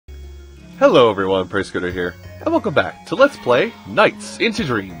Hello everyone, PrairieScooter here, and welcome back to Let's Play Nights into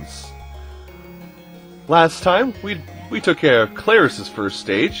Dreams. Last time, we took care of Claris's first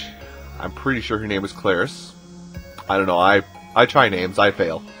stage. I'm pretty sure her name was Claris. I don't know, I try names, I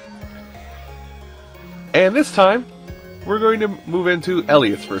fail. And this time, we're going to move into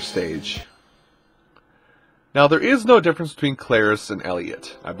Elliot's first stage. Now, there is no difference between Claris and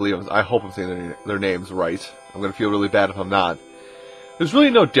Elliot. I hope I'm saying their names right. I'm going to feel really bad if I'm not. There's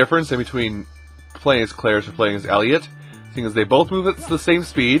really no difference in between playing as Claris or playing as Elliot, seeing as they both move at the same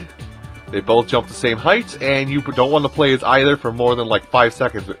speed, they both jump the same height, and you don't want to play as either for more than like 5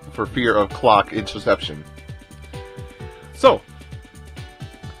 seconds for fear of clock interception. So,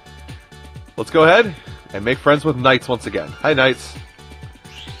 let's go ahead and make friends with Knights once again. Hi, Knights.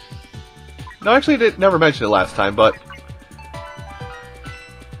 No, actually, I didn't never mention it last time, but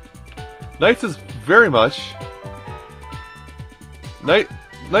Knights is very much...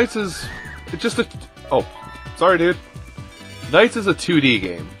 Knights is just a... Oh, sorry, dude. Knights is a 2D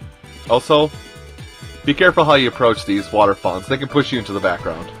game. Also, be careful how you approach these water fountains. They can push you into the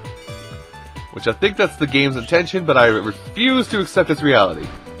background. Which I think that's the game's intention, but I refuse to accept its reality.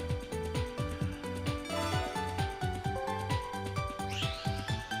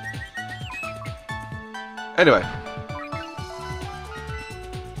 Anyway.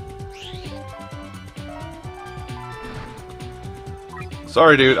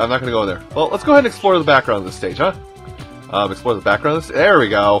 Sorry, dude, I'm not gonna go there. Well, let's go ahead and explore the background of this stage, huh? Explore the background of this... There we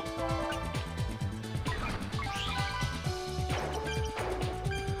go!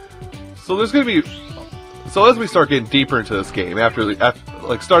 So there's gonna be... So as we start getting deeper into this game, after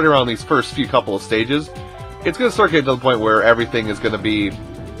like, starting around these first few couple of stages, it's gonna start getting to the point where everything is gonna be...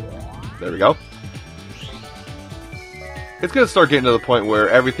 There we go. It's gonna start getting to the point where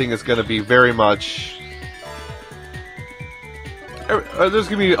everything is gonna be very much... There's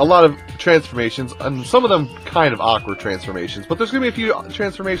going to be a lot of transformations, and some of them kind of awkward transformations, but there's going to be a few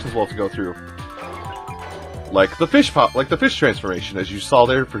transformations we'll have to go through. Like the fish transformation, as you saw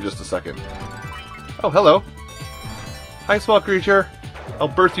there for just a second. Oh, hello. Hi, small creature. I'll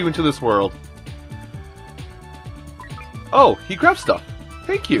birth you into this world. Oh, he grabbed stuff.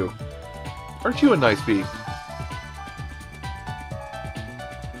 Thank you. Aren't you a nice bee?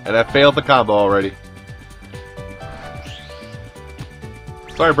 And I failed the combo already.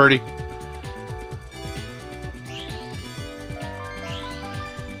 Sorry, birdie.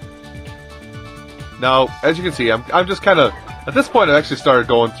 Now, as you can see, I'm just kind of... At this point, I actually started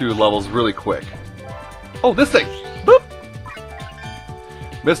going through levels really quick. Oh, this thing! Boop!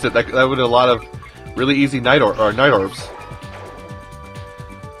 Missed it. That would have a lot of really easy night orbs.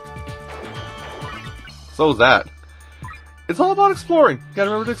 So is that. It's all about exploring. You gotta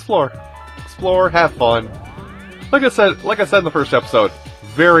remember to explore. Explore, have fun. Like I said in the first episode,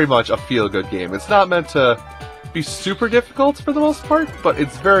 very much a feel-good game. It's not meant to be super difficult for the most part, but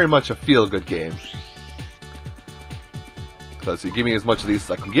it's very much a feel-good game. So let's see, give me as much of these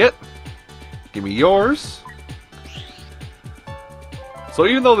as I can get. Give me yours. So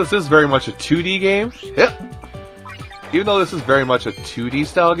even though this is very much a 2D game, even though this is very much a 2D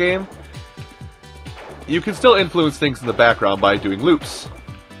style game, you can still influence things in the background by doing loops.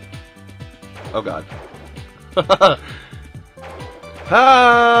 Oh god.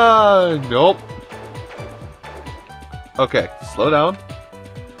 Ah, nope. Okay, slow down.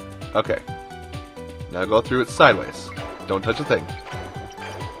 Okay. Now go through it sideways. Don't touch a thing.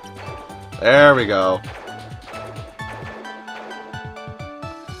 There we go.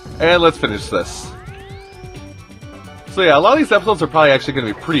 And let's finish this. So yeah, a lot of these episodes are probably actually going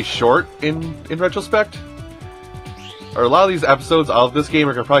to be pretty short in retrospect. Or a lot of these episodes of this game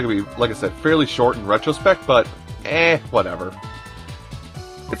are probably going to be, like I said, fairly short in retrospect, but whatever.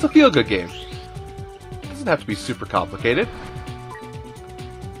 It's a feel-good game. It doesn't have to be super complicated.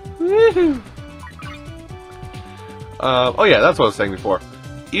 Woohoo! Oh yeah, that's what I was saying before.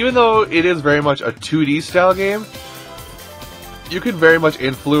 Even though it is very much a 2D style game, you can very much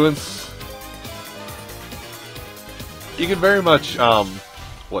influence... You can very much,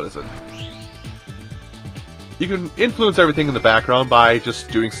 what is it? You can influence everything in the background by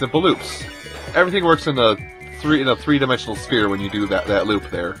just doing simple loops. Everything works in a three-dimensional sphere when you do that loop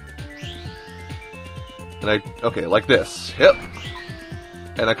there. And okay, like this. Yep.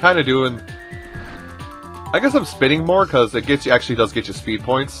 And I kind of doing... I guess I'm spinning more because it actually does get you speed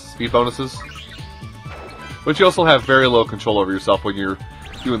points, speed bonuses. But you also have very low control over yourself when you're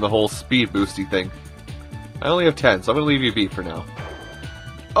doing the whole speed boosty thing. I only have 10, so I'm going to leave you be for now.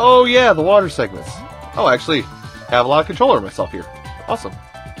 Oh yeah, the water segments. Oh, I actually have a lot of control over myself here. Awesome.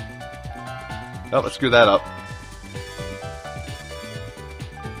 Oh, let's screw that up.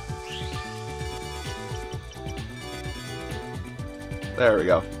 There we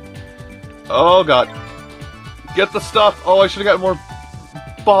go. Oh god. Get the stuff! Oh, I should have gotten more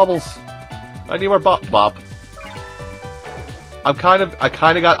baubles. I need more bop. I kind of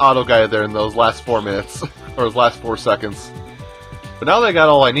got auto-guided there in those last 4 minutes. Or those last 4 seconds. But now that I got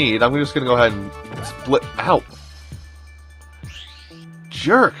all I need, I'm just gonna go ahead and split out.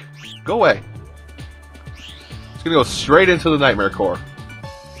 Jerk! Go away. It's gonna go straight into the Nightmare Core.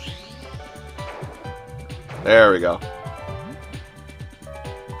 There we go.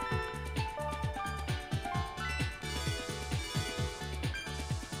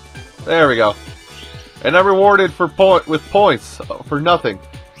 There we go. And I'm rewarded with points for nothing.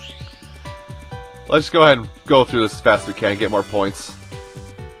 Let's go ahead and go through this as fast as we can and get more points.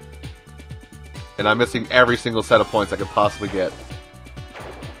 And I'm missing every single set of points I could possibly get.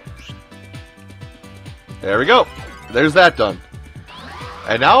 There we go. There's that done.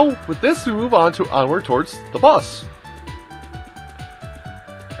 And now, with this, we move on to onward towards the boss.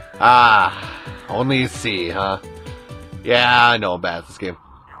 Ah, only C, huh? Yeah, I know I'm bad at this game.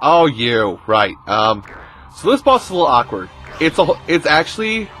 Oh, you, right. So this boss is a little awkward. It's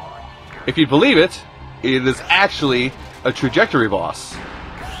actually, if you believe it, it is actually a trajectory boss.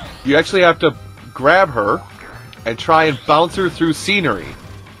 You actually have to grab her and try and bounce her through scenery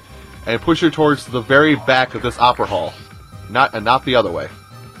and push her towards the very back of this opera hall, not the other way.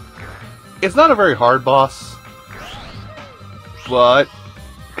 It's not a very hard boss, but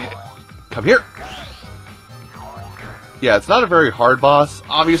come here. Yeah, it's not a very hard boss,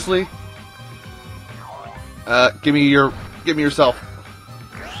 obviously. Give me yourself.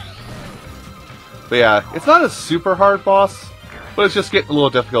 But yeah, it's not a super hard boss, but it's just getting a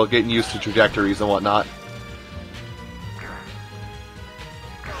little difficult getting used to trajectories and whatnot.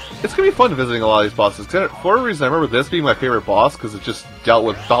 It's gonna be fun visiting a lot of these bosses. For whatever reason, I remember this being my favorite boss because it just dealt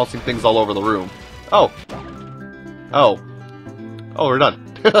with bouncing things all over the room. Oh, we're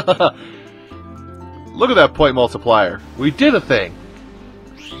done. Look at that point multiplier. We did a thing.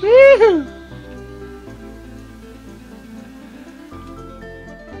 Woohoo!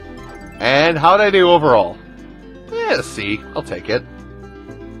 And how'd I do overall? A C. I'll take it.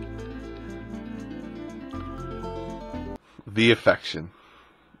 The Affection.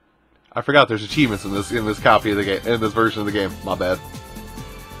 I forgot there's achievements in this copy of the game, in this version of the game. My bad.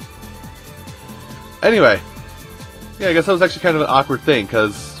 Anyway, yeah, I guess that was actually kind of an awkward thing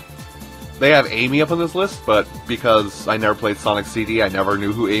because they have Amy up on this list, but because I never played Sonic CD, I never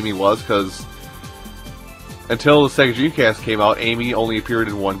knew who Amy was because until the Sega Dreamcast came out, Amy only appeared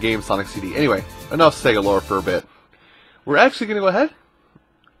in one game, Sonic CD. Anyway, enough Sega lore for a bit. We're actually going to go ahead.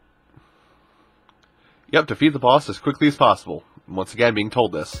 Yep, defeat the boss as quickly as possible. Once again, being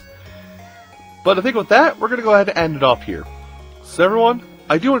told this. But I think with that, we're going to go ahead and end it off here. So everyone,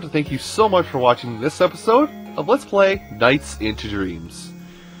 I do want to thank you so much for watching this episode of Let's Play Nights into Dreams.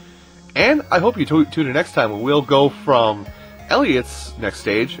 And I hope you tune in next time when we'll go from Elliot's next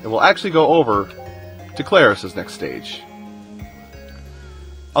stage, and we'll actually go over to Claris's next stage.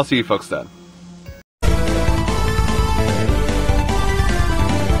 I'll see you folks then.